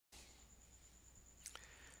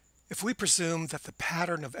If we presume that the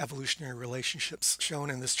pattern of evolutionary relationships shown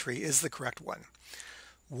in this tree is the correct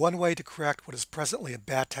one way to correct what is presently a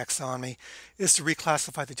bad taxonomy is to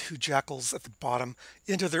reclassify the two jackals at the bottom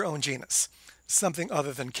into their own genus, something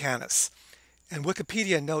other than Canis. And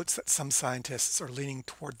Wikipedia notes that some scientists are leaning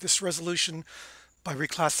toward this resolution by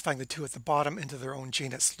reclassifying the two at the bottom into their own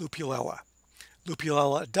genus, Lupulella,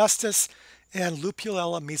 Lupulella adustus and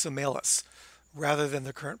Lupulella mesomalus, rather than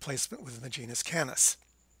their current placement within the genus Canis.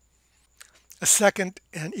 A second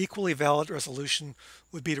and equally valid resolution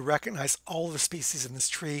would be to recognize all of the species in this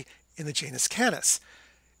tree in the genus Canis,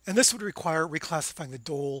 and this would require reclassifying the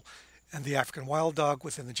dhole and the African wild dog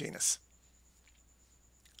within the genus.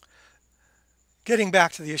 Getting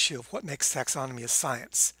back to the issue of what makes taxonomy a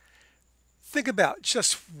science, think about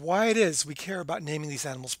just why it is we care about naming these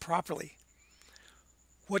animals properly.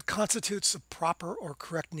 What constitutes a proper or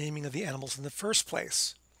correct naming of the animals in the first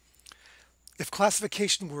place? If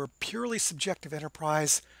classification were a purely subjective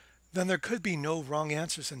enterprise, then there could be no wrong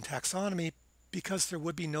answers in taxonomy because there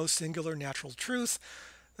would be no singular natural truth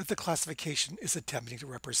that the classification is attempting to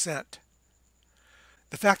represent.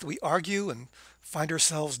 The fact that we argue and find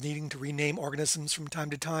ourselves needing to rename organisms from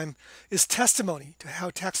time to time is testimony to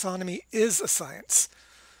how taxonomy is a science,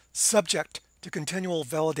 subject to continual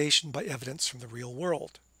validation by evidence from the real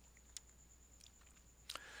world.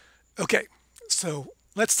 Okay, so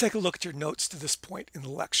let's take a look at your notes to this point in the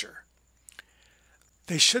lecture.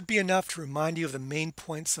 They should be enough to remind you of the main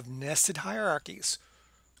points of nested hierarchies,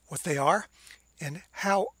 what they are, and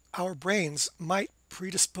how our brains might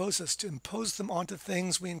predispose us to impose them onto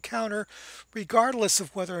things we encounter, regardless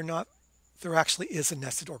of whether or not there actually is a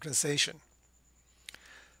nested organization.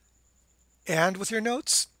 And with your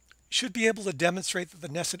notes, you should be able to demonstrate that the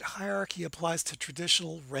nested hierarchy applies to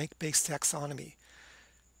traditional rank-based taxonomy.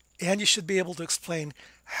 And you should be able to explain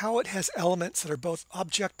how it has elements that are both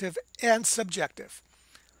objective and subjective.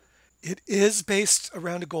 It is based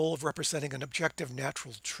around a goal of representing an objective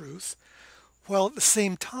natural truth, while at the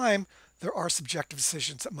same time there are subjective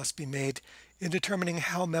decisions that must be made in determining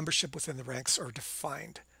how membership within the ranks are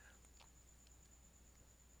defined.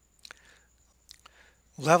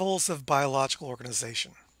 Levels of biological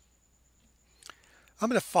organization. I'm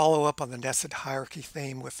going to follow up on the nested hierarchy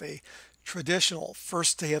theme with a traditional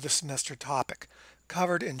first day of the semester topic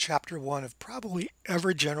covered in chapter 1 of probably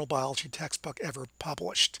every general biology textbook ever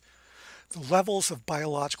published. The levels of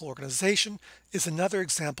biological organization is another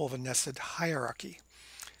example of a nested hierarchy.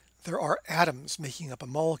 There are atoms making up a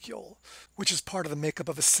molecule, which is part of the makeup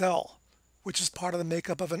of a cell, which is part of the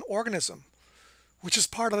makeup of an organism, which is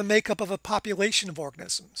part of the makeup of a population of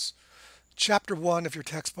organisms. Chapter 1 of your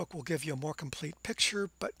textbook will give you a more complete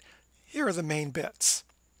picture, but here are the main bits.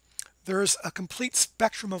 There is a complete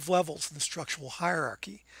spectrum of levels in the structural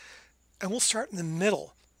hierarchy, and we'll start in the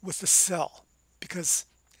middle with the cell, because,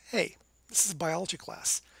 hey, this is a biology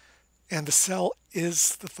class, and the cell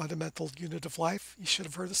is the fundamental unit of life. You should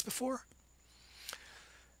have heard this before.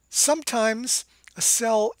 Sometimes a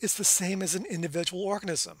cell is the same as an individual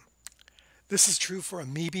organism. This is true for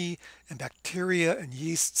amoebae and bacteria and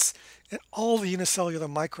yeasts and all the unicellular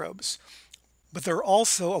microbes. But there are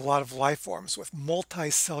also a lot of life forms with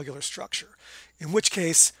multicellular structure, in which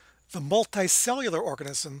case the multicellular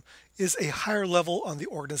organism is a higher level on the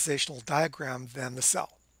organizational diagram than the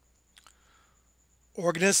cell.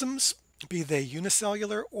 Organisms, be they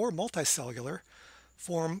unicellular or multicellular,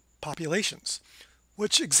 form populations,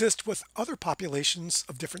 which exist with other populations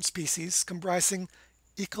of different species comprising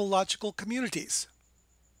ecological communities.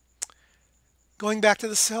 Going back to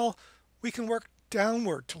the cell, we can work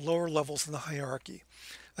downward to lower levels in the hierarchy.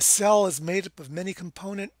 A cell is made up of many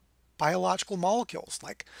component biological molecules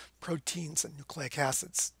like proteins and nucleic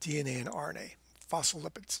acids, DNA and RNA,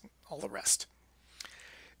 phospholipids, and all the rest.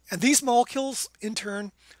 And these molecules, in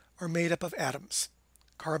turn, are made up of atoms: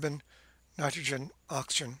 carbon, nitrogen,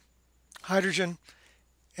 oxygen, hydrogen,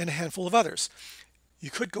 and a handful of others. You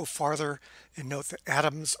could go farther and note that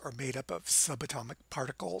atoms are made up of subatomic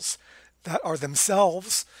particles that are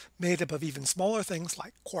themselves made up of even smaller things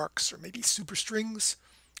like quarks or maybe superstrings.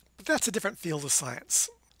 But that's a different field of science.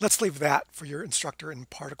 Let's leave that for your instructor in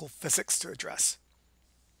particle physics to address.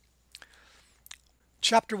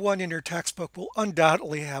 Chapter 1 in your textbook will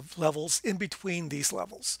undoubtedly have levels in between these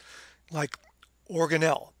levels, like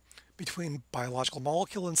organelle, between biological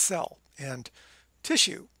molecule and cell, and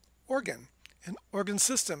tissue, organ, and organ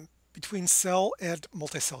system, between cell and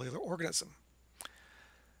multicellular organism.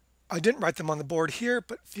 I didn't write them on the board here,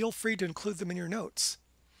 but feel free to include them in your notes.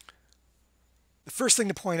 The first thing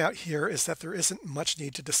to point out here is that there isn't much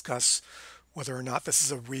need to discuss whether or not this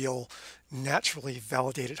is a real, naturally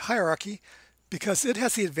validated hierarchy, because it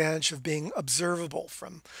has the advantage of being observable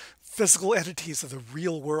from physical entities of the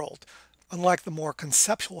real world, unlike the more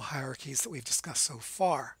conceptual hierarchies that we've discussed so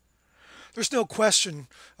far. There's no question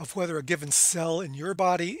of whether a given cell in your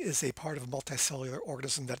body is a part of a multicellular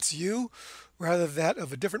organism that's you, rather than that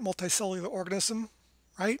of a different multicellular organism,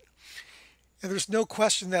 right? And there's no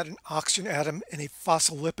question that an oxygen atom in a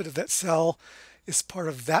phospholipid of that cell is part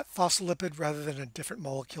of that phospholipid rather than a different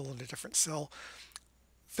molecule in a different cell.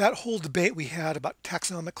 That whole debate we had about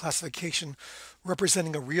taxonomic classification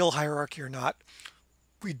representing a real hierarchy or not,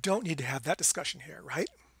 we don't need to have that discussion here, right?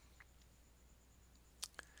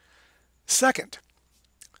 Second,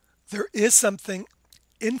 there is something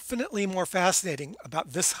infinitely more fascinating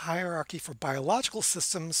about this hierarchy for biological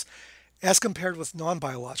systems as compared with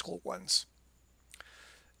non-biological ones.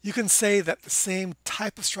 You can say that the same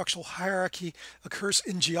type of structural hierarchy occurs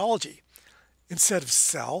in geology. Instead of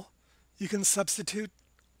cell, you can substitute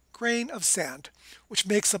grain of sand, which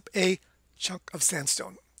makes up a chunk of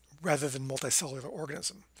sandstone rather than multicellular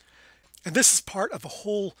organism. And this is part of a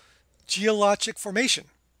whole geologic formation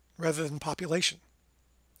rather than population.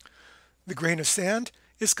 The grain of sand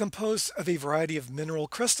is composed of a variety of mineral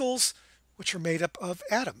crystals, which are made up of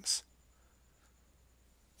atoms.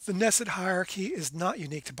 The nested hierarchy is not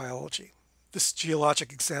unique to biology. This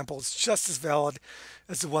geologic example is just as valid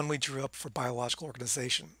as the one we drew up for biological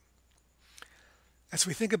organization. As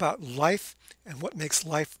we think about life and what makes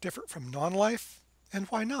life different from non-life, and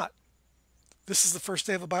why not? This is the first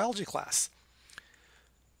day of a biology class.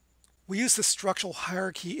 We use the structural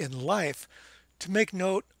hierarchy in life to make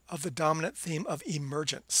note of the dominant theme of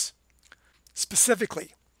emergence.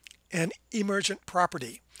 Specifically, an emergent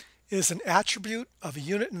property is an attribute of a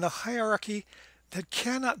unit in the hierarchy that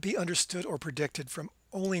cannot be understood or predicted from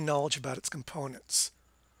only knowledge about its components.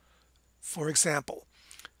 For example,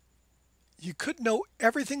 you could know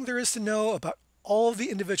everything there is to know about all of the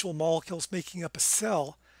individual molecules making up a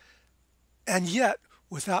cell, and yet,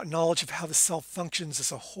 without knowledge of how the cell functions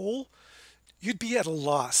as a whole, you'd be at a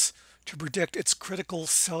loss to predict its critical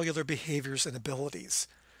cellular behaviors and abilities.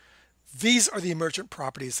 These are the emergent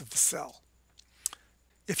properties of the cell.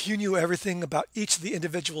 If you knew everything about each of the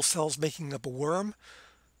individual cells making up a worm,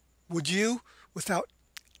 would you, without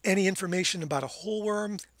any information about a whole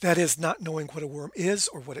worm, that is, not knowing what a worm is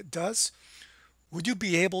or what it does, would you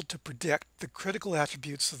be able to predict the critical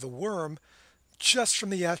attributes of the worm just from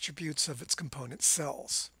the attributes of its component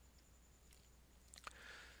cells?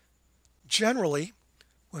 Generally,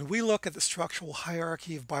 when we look at the structural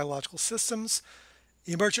hierarchy of biological systems,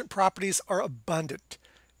 emergent properties are abundant,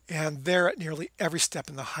 and they're at nearly every step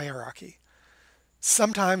in the hierarchy.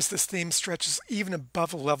 Sometimes this theme stretches even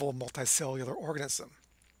above the level of multicellular organism.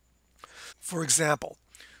 For example,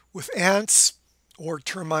 with ants or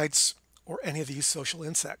termites or any of these social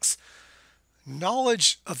insects,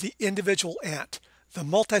 knowledge of the individual ant, the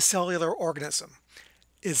multicellular organism,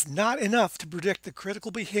 is not enough to predict the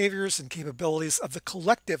critical behaviors and capabilities of the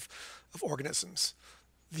collective of organisms,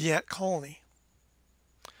 the ant colony.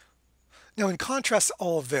 Now, in contrast to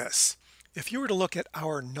all of this, if you were to look at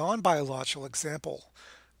our non-biological example,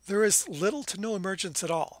 there is little to no emergence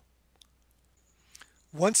at all.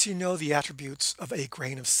 Once you know the attributes of a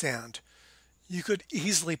grain of sand, you could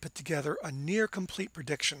easily put together a near complete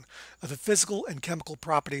prediction of the physical and chemical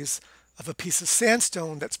properties of a piece of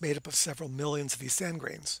sandstone that's made up of several millions of these sand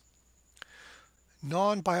grains.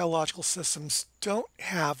 Non-biological systems don't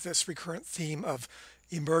have this recurrent theme of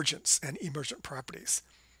emergence and emergent properties.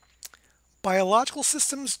 Biological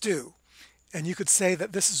systems do, and you could say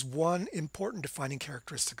that this is one important defining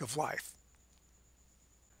characteristic of life.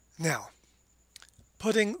 Now,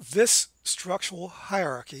 putting this structural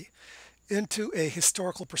hierarchy into a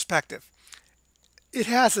historical perspective, it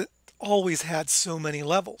hasn't always had so many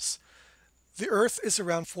levels. The Earth is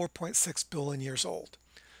around 4.6 billion years old.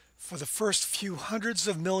 For the first few hundreds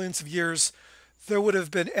of millions of years, there would have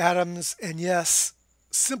been atoms and, yes,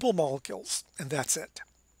 simple molecules, and that's it.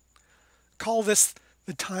 Call this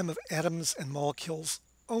the time of atoms and molecules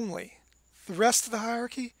only. The rest of the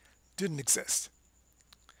hierarchy didn't exist.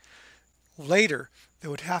 Later, there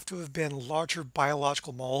would have to have been larger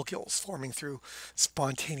biological molecules forming through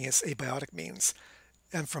spontaneous abiotic means,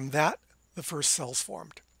 and from that, the first cells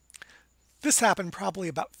formed. This happened probably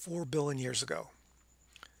about 4 billion years ago.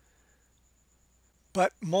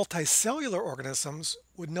 But multicellular organisms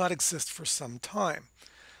would not exist for some time,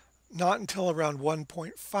 not until around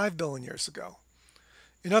 1.5 billion years ago.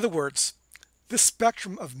 In other words, this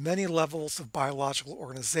spectrum of many levels of biological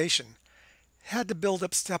organization had to build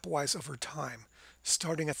up stepwise over time,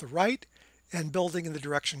 starting at the right and building in the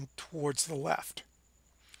direction towards the left.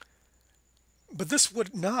 But this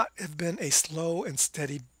would not have been a slow and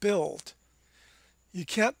steady build. You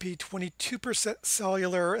can't be 22%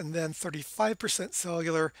 cellular and then 35%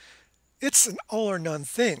 cellular. It's an all or none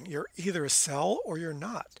thing. You're either a cell or you're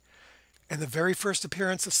not. And the very first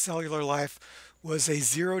appearance of cellular life was a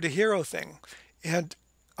zero to hero thing and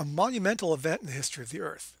a monumental event in the history of the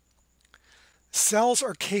Earth. Cells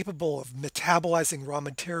are capable of metabolizing raw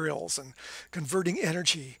materials and converting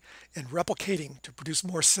energy and replicating to produce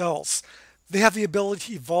more cells. They have the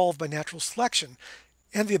ability to evolve by natural selection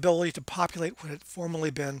and the ability to populate what had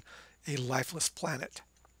formerly been a lifeless planet.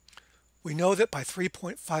 We know that by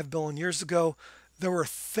 3.5 billion years ago, there were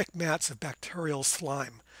thick mats of bacterial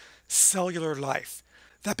slime, cellular life,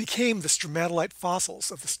 that became the stromatolite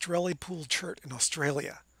fossils of the Strelley Pool Chert in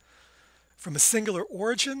Australia. From a singular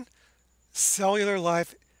origin, cellular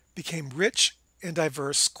life became rich and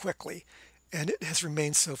diverse quickly, and it has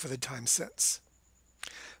remained so for the time since.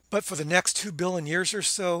 But for the next 2 billion years or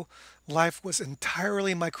so, life was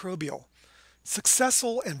entirely microbial,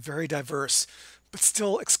 successful and very diverse, but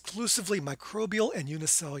still exclusively microbial and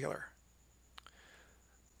unicellular.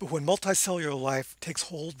 But when multicellular life takes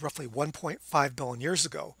hold roughly 1.5 billion years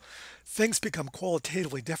ago, things become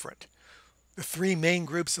qualitatively different. The three main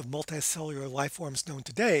groups of multicellular life forms known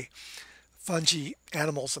today, fungi,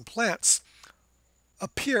 animals, and plants,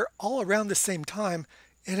 appear all around the same time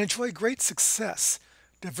and enjoy great success,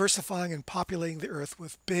 diversifying and populating the Earth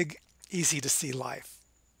with big, easy-to-see life.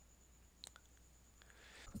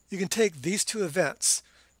 You can take these two events,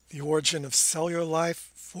 the origin of cellular life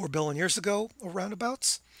 4 billion years ago, or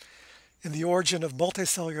roundabouts, and the origin of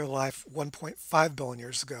multicellular life 1.5 billion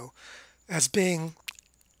years ago, as being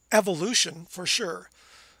evolution for sure,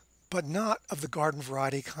 but not of the garden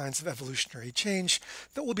variety kinds of evolutionary change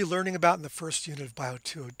that we'll be learning about in the first unit of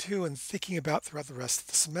BIO202 and thinking about throughout the rest of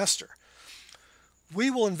the semester. We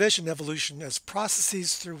will envision evolution as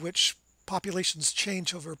processes through which populations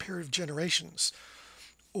change over a period of generations,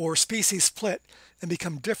 or species split and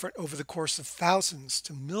become different over the course of thousands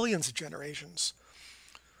to millions of generations.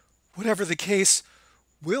 Whatever the case,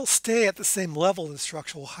 we'll stay at the same level in the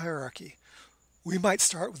structural hierarchy. We might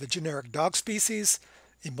start with a generic dog species,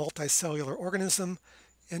 a multicellular organism,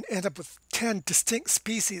 and end up with 10 distinct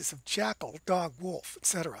species of jackal, dog, wolf,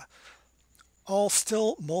 etc. All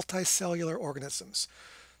still multicellular organisms.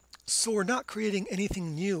 So we're not creating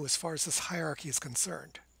anything new as far as this hierarchy is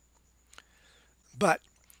concerned. But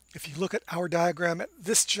if you look at our diagram at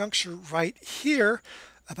this juncture right here,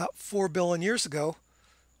 about 4 billion years ago,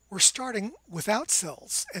 we're starting without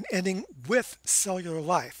cells and ending with cellular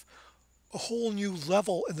life, a whole new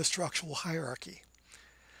level in the structural hierarchy.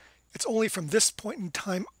 It's only from this point in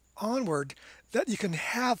time onward that you can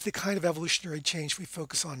have the kind of evolutionary change we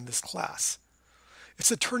focus on in this class.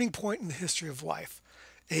 It's a turning point in the history of life,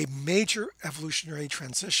 a major evolutionary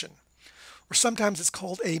transition, or sometimes it's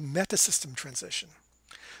called a metasystem transition.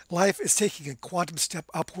 Life is taking a quantum step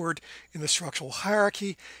upward in the structural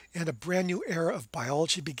hierarchy, and a brand new era of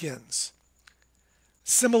biology begins.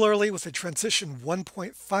 Similarly, with the transition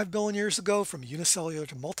 1.5 billion years ago from unicellular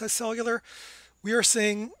to multicellular, we are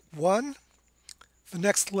seeing 1, the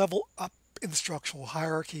next level up in the structural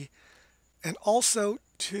hierarchy, and also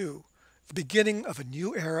 2, the beginning of a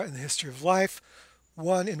new era in the history of life,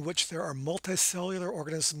 one in which there are multicellular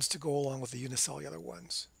organisms to go along with the unicellular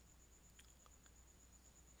ones.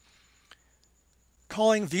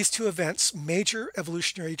 Calling these two events major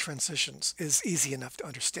evolutionary transitions is easy enough to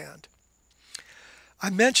understand. I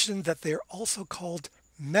mentioned that they are also called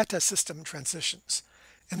metasystem transitions,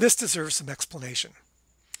 and this deserves some explanation.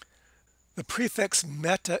 The prefix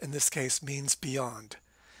meta in this case means beyond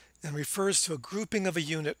and refers to a grouping of a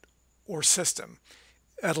unit or system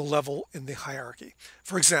at a level in the hierarchy.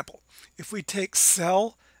 For example, if we take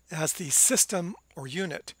cell as the system or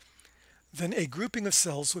unit, then a grouping of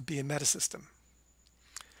cells would be a metasystem.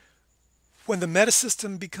 When the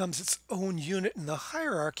metasystem becomes its own unit in the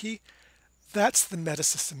hierarchy, that's the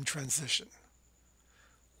metasystem transition.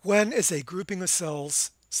 When is a grouping of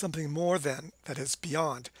cells something more than, that is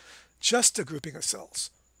beyond, just a grouping of cells?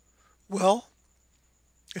 Well,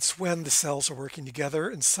 it's when the cells are working together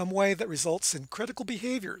in some way that results in critical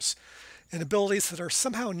behaviors and abilities that are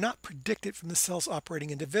somehow not predicted from the cells operating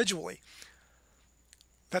individually.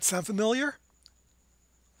 That sound familiar?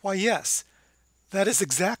 Why, yes. That is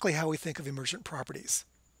exactly how we think of emergent properties.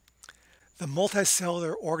 The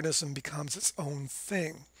multicellular organism becomes its own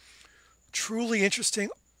thing, truly interesting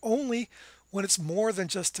only when it's more than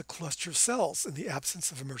just a cluster of cells in the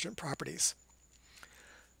absence of emergent properties.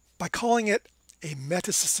 By calling it a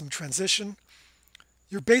metasystem transition,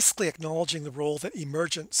 you're basically acknowledging the role that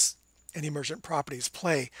emergence and emergent properties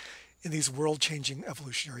play in these world-changing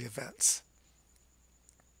evolutionary events.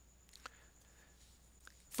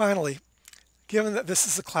 Finally, given that this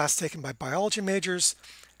is a class taken by biology majors,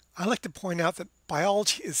 I like to point out that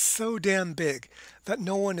biology is so damn big that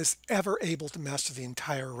no one is ever able to master the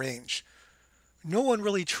entire range. No one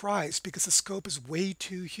really tries because the scope is way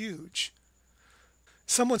too huge.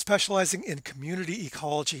 Someone specializing in community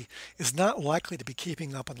ecology is not likely to be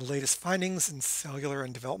keeping up on the latest findings in cellular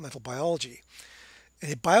and developmental biology.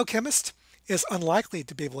 And a biochemist is unlikely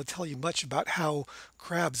to be able to tell you much about how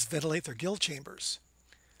crabs ventilate their gill chambers.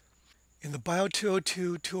 In the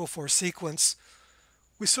BIO202-204 sequence,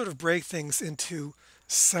 we sort of break things into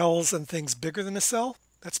cells and things bigger than a cell.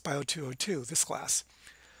 That's BIO202, this class.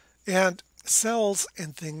 And cells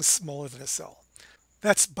and things smaller than a cell.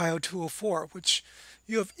 That's BIO204, which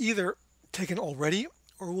you have either taken already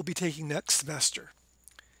or will be taking next semester.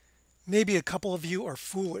 Maybe a couple of you are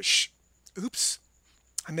foolish. Oops,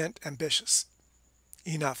 I meant ambitious.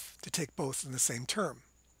 Enough to take both in the same term.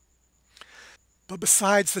 But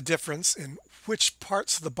besides the difference in which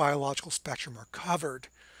parts of the biological spectrum are covered,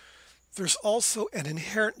 there's also an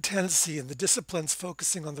inherent tendency in the disciplines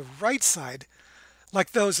focusing on the right side,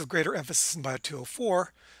 like those of greater emphasis in BIO204,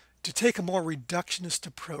 to take a more reductionist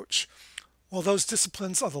approach, while those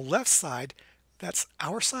disciplines on the left side, that's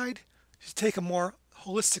our side, to take a more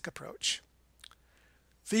holistic approach.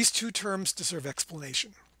 These two terms deserve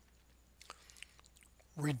explanation.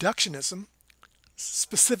 Reductionism,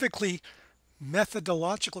 specifically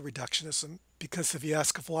methodological reductionism, because if you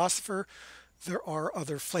ask a philosopher, there are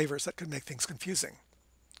other flavors that could make things confusing.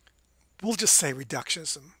 We'll just say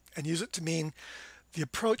reductionism and use it to mean the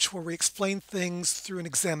approach where we explain things through an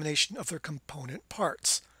examination of their component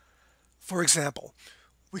parts. For example,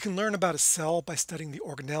 we can learn about a cell by studying the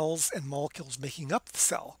organelles and molecules making up the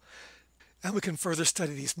cell, and we can further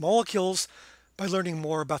study these molecules by learning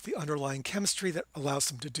more about the underlying chemistry that allows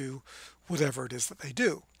them to do whatever it is that they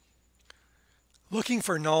do. Looking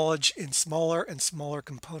for knowledge in smaller and smaller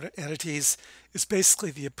component entities is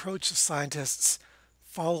basically the approach of scientists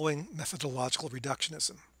following methodological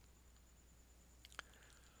reductionism.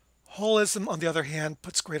 Holism, on the other hand,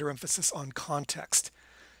 puts greater emphasis on context,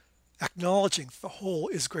 acknowledging that the whole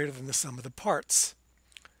is greater than the sum of the parts.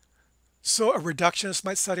 So a reductionist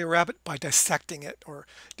might study a rabbit by dissecting it or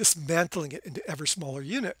dismantling it into ever smaller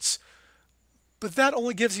units. But that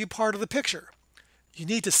only gives you part of the picture. You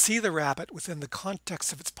need to see the rabbit within the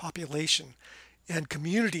context of its population and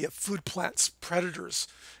community of food plants, predators,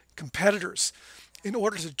 competitors, in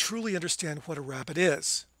order to truly understand what a rabbit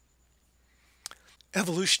is.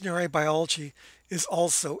 Evolutionary biology is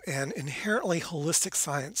also an inherently holistic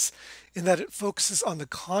science in that it focuses on the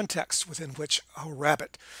context within which a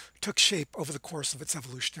rabbit took shape over the course of its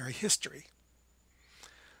evolutionary history.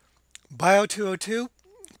 BIO202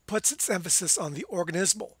 puts its emphasis on the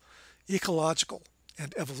organismal, ecological,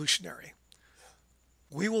 and evolutionary.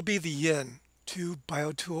 We will be the yin to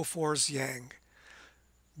BIO204's yang,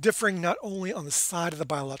 differing not only on the side of the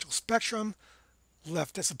biological spectrum,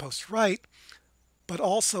 left as opposed to right, but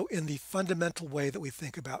also in the fundamental way that we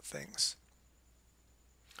think about things.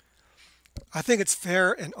 I think it's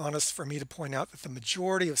fair and honest for me to point out that the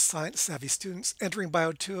majority of science-savvy students entering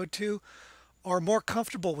BIO202 are more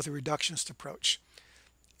comfortable with a reductionist approach.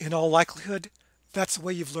 In all likelihood, that's the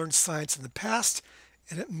way you've learned science in the past,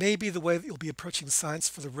 and it may be the way that you'll be approaching science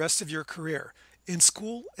for the rest of your career, in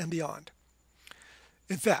school and beyond.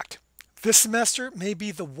 In fact, this semester may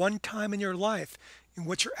be the one time in your life in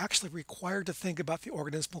which you're actually required to think about the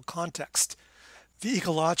organismal context, the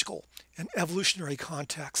ecological and evolutionary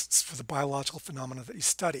contexts for the biological phenomena that you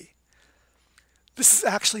study. This is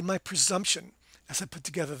actually my presumption as I put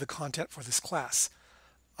together the content for this class.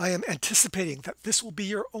 I am anticipating that this will be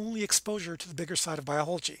your only exposure to the bigger side of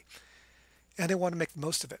biology, and I want to make the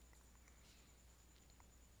most of it.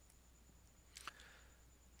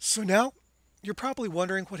 So now, you're probably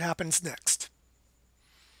wondering what happens next.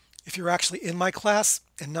 If you're actually in my class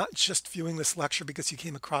and not just viewing this lecture because you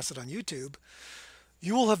came across it on YouTube,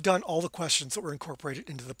 you will have done all the questions that were incorporated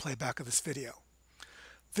into the playback of this video.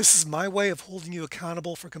 This is my way of holding you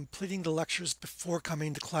accountable for completing the lectures before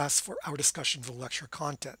coming to class for our discussion of the lecture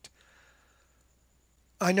content.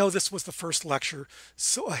 I know this was the first lecture,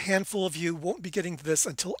 so a handful of you won't be getting to this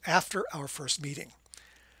until after our first meeting.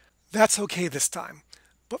 That's okay this time,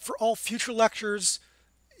 but for all future lectures,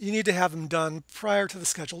 you need to have them done prior to the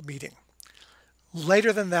scheduled meeting.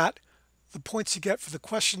 Later than that, the points you get for the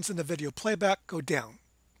questions in the video playback go down,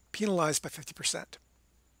 penalized by 50%.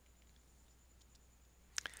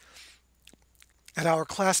 At our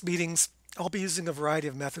class meetings, I'll be using a variety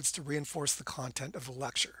of methods to reinforce the content of the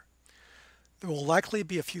lecture. There will likely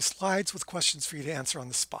be a few slides with questions for you to answer on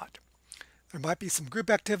the spot. There might be some group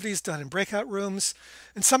activities done in breakout rooms,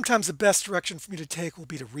 and sometimes the best direction for me to take will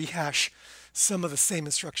be to rehash some of the same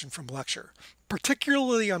instruction from lecture,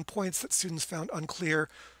 particularly on points that students found unclear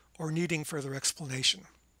or needing further explanation.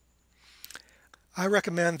 I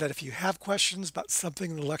recommend that if you have questions about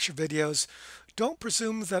something in the lecture videos, don't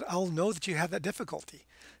presume that I'll know that you have that difficulty.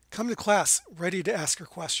 Come to class ready to ask your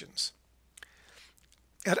questions.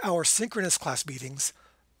 At our synchronous class meetings,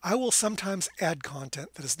 I will sometimes add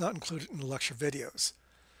content that is not included in the lecture videos.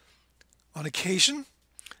 On occasion,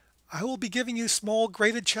 I will be giving you small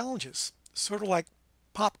graded challenges, sort of like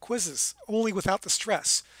pop quizzes, only without the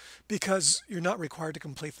stress, because you're not required to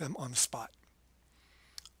complete them on the spot.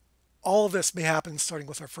 All of this may happen starting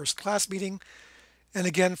with our first class meeting, and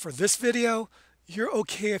again for this video, you're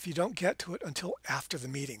okay if you don't get to it until after the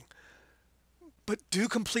meeting. But do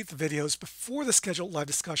complete the videos before the scheduled live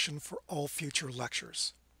discussion for all future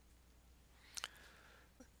lectures.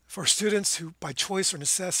 For students who, by choice or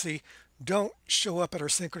necessity, don't show up at our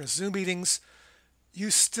synchronous Zoom meetings,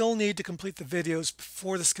 you still need to complete the videos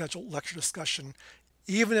before the scheduled lecture discussion,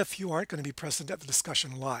 even if you aren't going to be present at the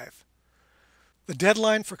discussion live. The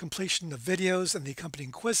deadline for completion of videos and the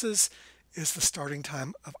accompanying quizzes is the starting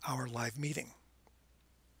time of our live meeting.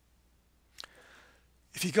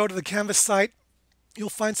 If you go to the Canvas site, you'll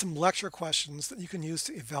find some lecture questions that you can use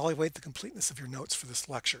to evaluate the completeness of your notes for this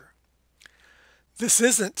lecture. This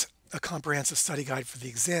isn't a comprehensive study guide for the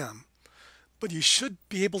exam, but you should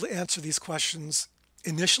be able to answer these questions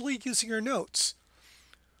initially using your notes.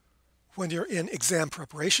 When you're in exam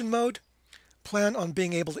preparation mode, plan on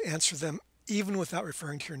being able to answer them even without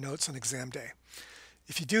referring to your notes on exam day.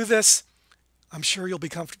 If you do this, I'm sure you'll be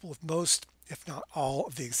comfortable with most, if not all,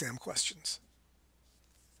 of the exam questions.